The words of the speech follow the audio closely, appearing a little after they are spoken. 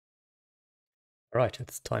Right,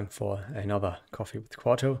 it's time for another coffee with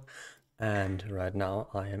Quarto, and right now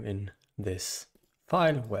I am in this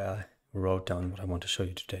file where I wrote down what I want to show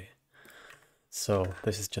you today. So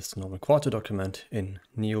this is just a normal Quarto document in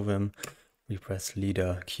neovim. We press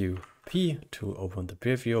leader QP to open the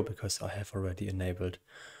preview because I have already enabled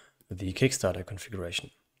the Kickstarter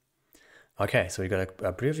configuration. Okay, so we got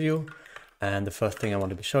a preview, and the first thing I want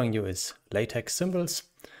to be showing you is LaTeX symbols.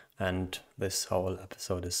 And this whole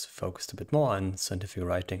episode is focused a bit more on scientific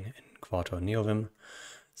writing in quarto neovim.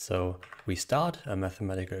 So we start a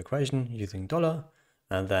mathematical equation using $,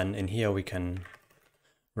 and then in here we can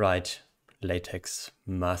write LaTeX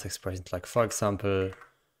math expressions like, for example,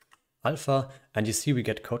 alpha. And you see we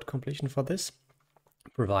get code completion for this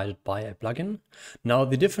provided by a plugin. Now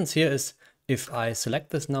the difference here is if I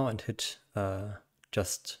select this now and hit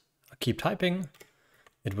just keep typing,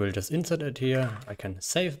 it will just insert it here. I can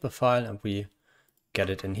save the file and we get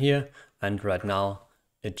it in here. And right now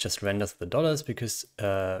it just renders the dollars because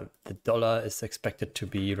the dollar is expected to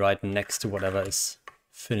be right next to whatever is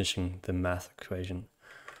finishing the math equation.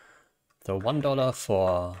 So $1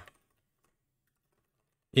 for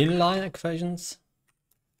inline equations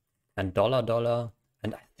and $.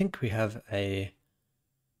 And I think we have a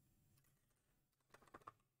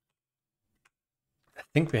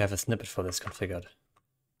snippet for this configured.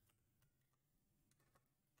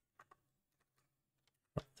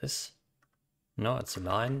 This? No, it's a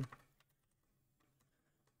line.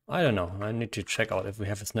 I don't know. I need to check out if we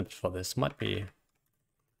have a snippet for this. Might be.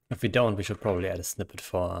 If we don't, we should probably add a snippet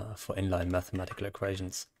for inline mathematical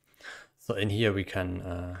equations. So in here we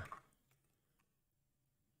can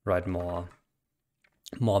write more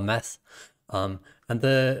math. And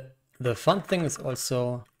the fun thing is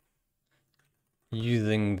also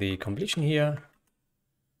using the completion here.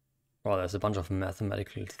 Well, there's a bunch of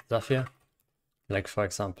mathematical stuff here. Like for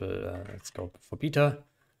example, let's go for beta.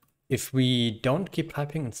 If we don't keep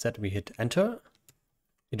typing, instead we hit enter,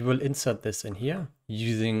 it will insert this in here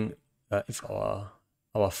using, if our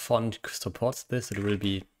font supports this, it will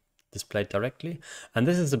be displayed directly. And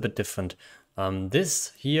this is a bit different.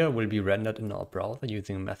 This here will be rendered in our browser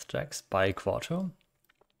using MathJax by Quarto.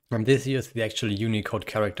 And this here is the actual Unicode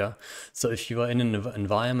character. So if you are in an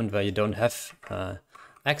environment where you don't have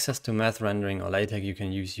access to math rendering or LaTeX, you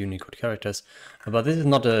can use Unicode characters. But this is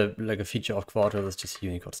not like a feature of Quarto, it's just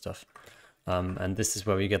Unicode stuff. And this is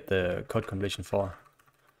where we get the code completion for.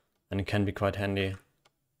 And it can be quite handy.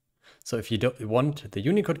 So if you don't want the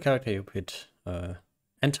Unicode character, you hit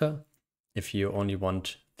enter. If you only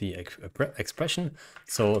want the expression,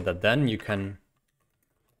 so that then you can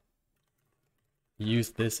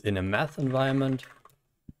use this in a math environment,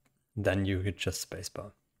 then you hit just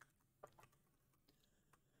spacebar.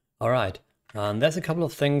 All right, there's a couple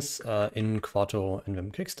of things in Quarto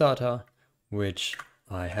NVim Kickstarter which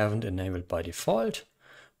I haven't enabled by default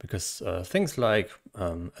because things like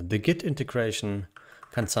the Git integration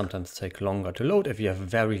can sometimes take longer to load if you have a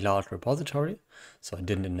very large repository. So I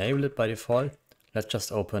didn't enable it by default. Let's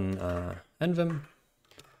just open NVim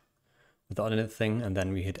without anything, and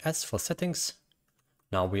then we hit S for settings.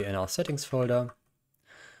 Now we're in our settings folder.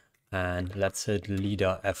 And let's hit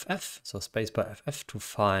leader FF, so spacebar FF to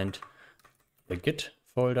find the Git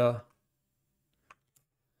folder.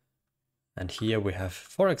 And here we have,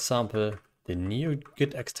 for example, the new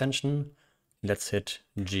Git extension. Let's hit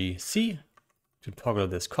GC to toggle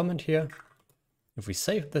this comment here. If we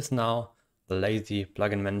save this now, the lazy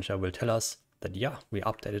plugin manager will tell us that, yeah, we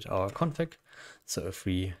updated our config. So if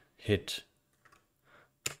we hit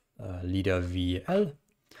leader VL,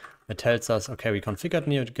 it tells us, okay, we configured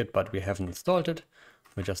NeoGit, but we haven't installed it.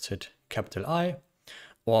 We just hit capital I,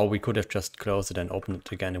 or we could have just closed it and opened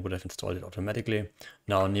it again. It would have installed it automatically.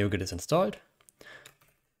 Now NeoGit is installed.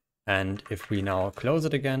 And if we now close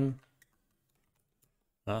it again,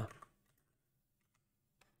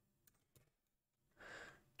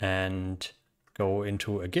 and go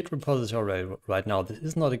into a Git repository, right now this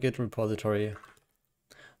is not a Git repository.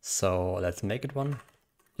 So let's make it one,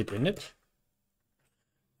 git init.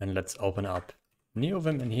 And let's open up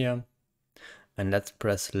neovim in here. And let's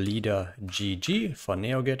press leader GG for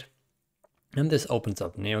NeoGit. And this opens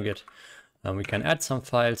up NeoGit. And we can add some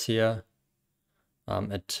files here.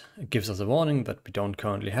 It gives us a warning that we don't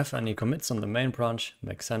currently have any commits on the main branch.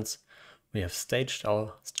 Makes sense. We have staged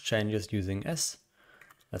our changes using S.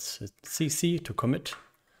 Let's hit CC to commit.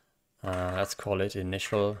 Let's call it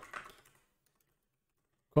initial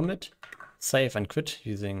commit. Save and quit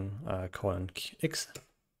using :X.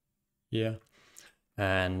 Here,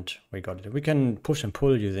 and we got it. We can push and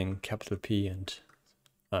pull using capital P and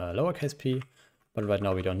lowercase p, but right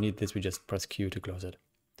now we don't need this. We just press Q to close it.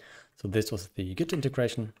 So this was the Git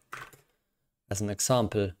integration as an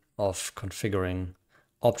example of configuring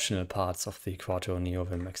optional parts of the Quarto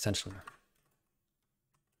neovim extension.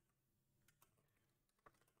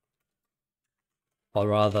 Or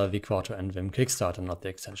rather the Quarto and Vim Kickstarter, not the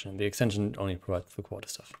extension. The extension only provides the Quarto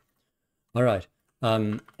stuff. All right.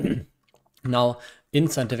 Now, in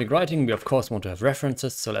scientific writing, we of course want to have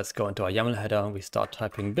references. So let's go into our YAML header. We start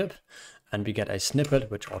typing bib, and we get a snippet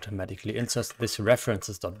which automatically inserts this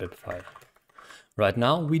references.bib file. Right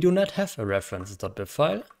now, we do not have a references.bib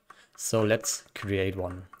file. So let's create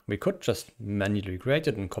one. We could just manually create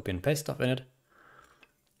it and copy and paste stuff in it.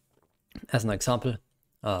 As an example,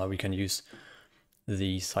 we can use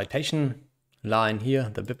the citation line here,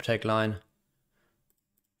 the bib tag line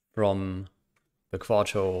from the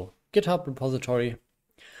Quarto GitHub repository,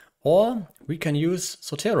 or we can use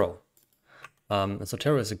Zotero.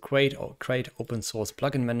 Zotero is a great open source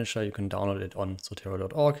plugin manager. You can download it on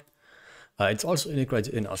zotero.org. It's also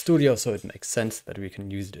integrated in RStudio, so it makes sense that we can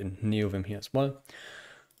use it in neovim here as well.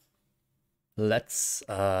 Let's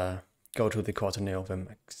go to the Quarto neovim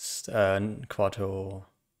Quarto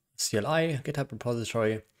CLI GitHub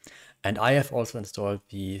repository, and I have also installed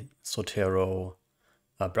the Zotero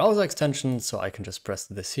browser extension, so I can just press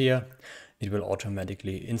this here. It will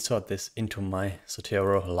automatically insert this into my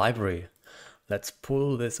Zotero library. Let's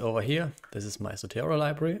pull this over here. This is my Zotero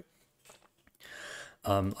library.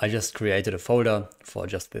 I just created a folder for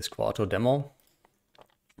just this Quarto demo.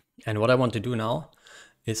 And what I want to do now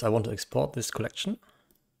is I want to export this collection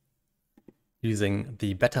using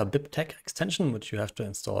the beta bibtag extension, which you have to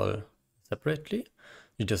install separately.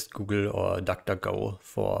 You just Google or DuckDuckGo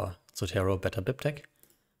for Zotero beta bibtag.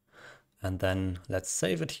 And then let's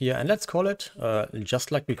save it here, and let's call it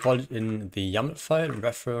just like we called it in the YAML file,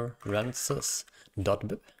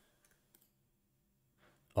 references.bib.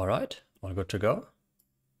 All right, all good to go.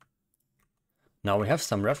 Now we have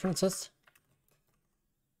some references.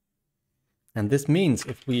 And this means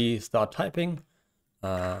if we start typing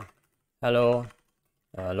hello,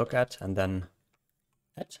 look at, and then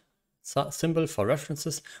at symbol for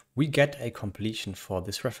references, we get a completion for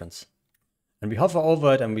this reference. And we hover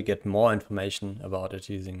over it and we get more information about it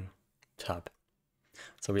using tab.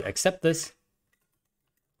 So we accept this,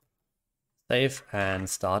 save, and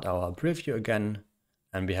start our preview again.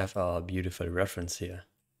 And we have our beautiful reference here.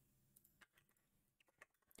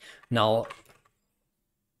 Now,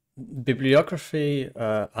 bibliography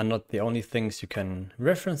are not the only things you can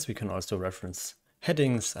reference. We can also reference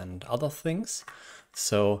headings and other things.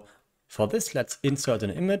 So for this, let's insert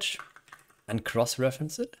an image and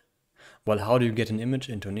cross-reference it. Well, how do you get an image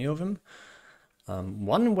into neovim?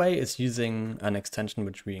 One way is using an extension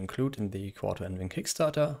which we include in the Quarto and Vim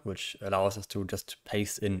Kickstarter, which allows us to just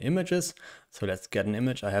paste in images. So let's get an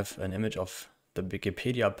image. I have an image of the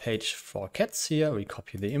Wikipedia page for cats here. We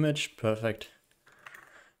copy the image, perfect,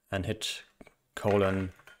 and hit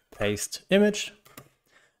 :paste image,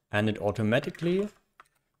 and it automatically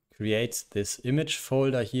creates this image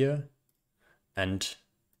folder here and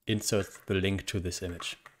inserts the link to this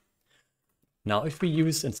image. Now, if we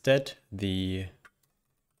use instead the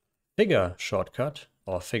figure shortcut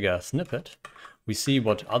or figure snippet, we see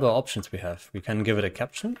what other options we have. We can give it a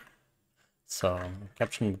caption. So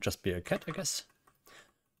caption would just be a cat, I guess.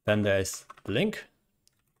 Then there's the link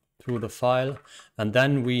to the file, and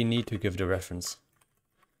then we need to give the reference.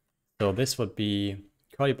 So this would be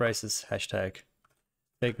curly braces, hashtag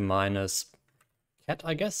fig minus cat,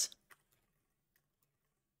 I guess.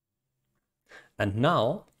 And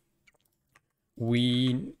now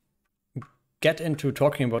we get into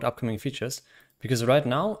talking about upcoming features, because right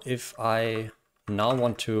now, if I now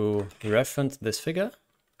want to reference this figure,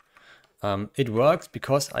 it works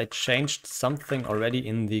because I changed something already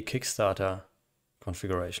in the Kickstarter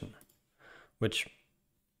configuration, which,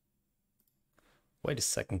 wait a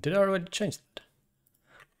second, did I already change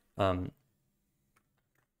that?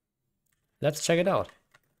 Let's check it out.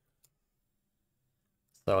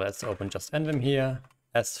 So let's open just nvim here,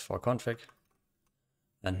 S for config.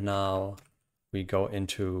 And now we go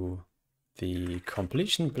into the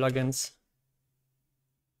completion plugins.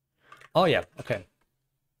 Oh yeah, okay.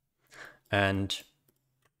 And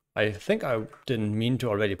I think I didn't mean to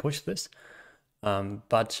already push this,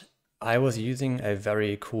 but I was using a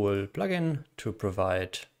very cool plugin to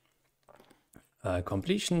provide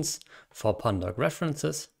completions for pandoc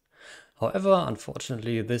references. However,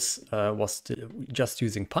 unfortunately, this was just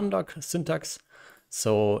using pandoc syntax.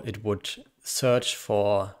 So it would search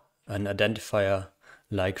for an identifier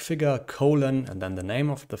like figure, colon, and then the name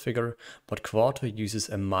of the figure, but Quarto uses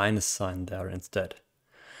a minus sign there instead.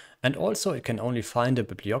 And also it can only find a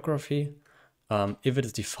bibliography if it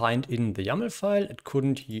is defined in the YAML file, it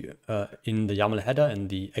couldn't, in the YAML header in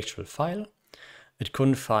the actual file, it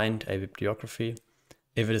couldn't find a bibliography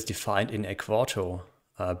if it is defined in a Quarto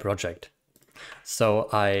project. So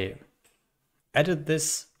I added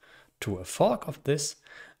this to a fork of this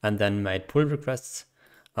and then made pull requests.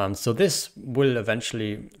 So this will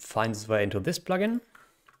eventually find its way into this plugin.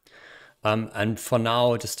 And for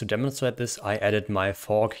now, just to demonstrate this, I added my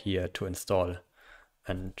fork here to install.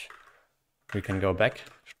 And we can go back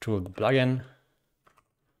to the plugin,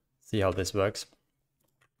 see how this works.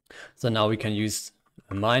 So now we can use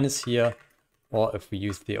a minus here, or if we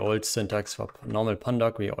use the old syntax for normal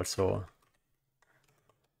pandoc, we also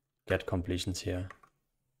get completions here.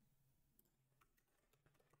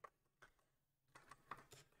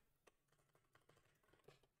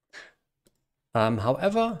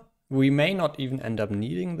 However, we may not even end up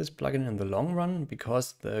needing this plugin in the long run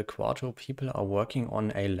because the Quarto people are working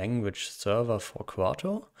on a language server for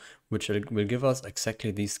Quarto, which will give us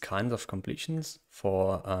exactly these kinds of completions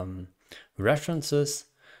for references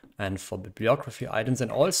and for bibliography items. And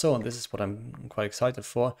also, and this is what I'm quite excited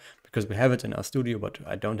for, because we have it in our studio, but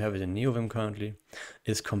I don't have it in neovim currently,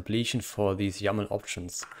 is completion for these YAML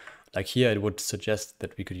options. Like here, it would suggest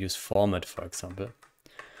that we could use format, for example.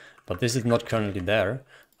 But this is not currently there.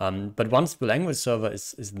 But once the language server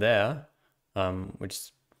is there, which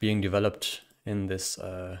is being developed in this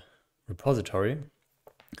repository,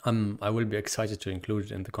 I will be excited to include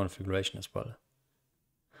it in the configuration as well.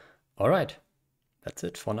 All right, that's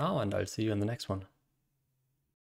it for now, and I'll see you in the next one.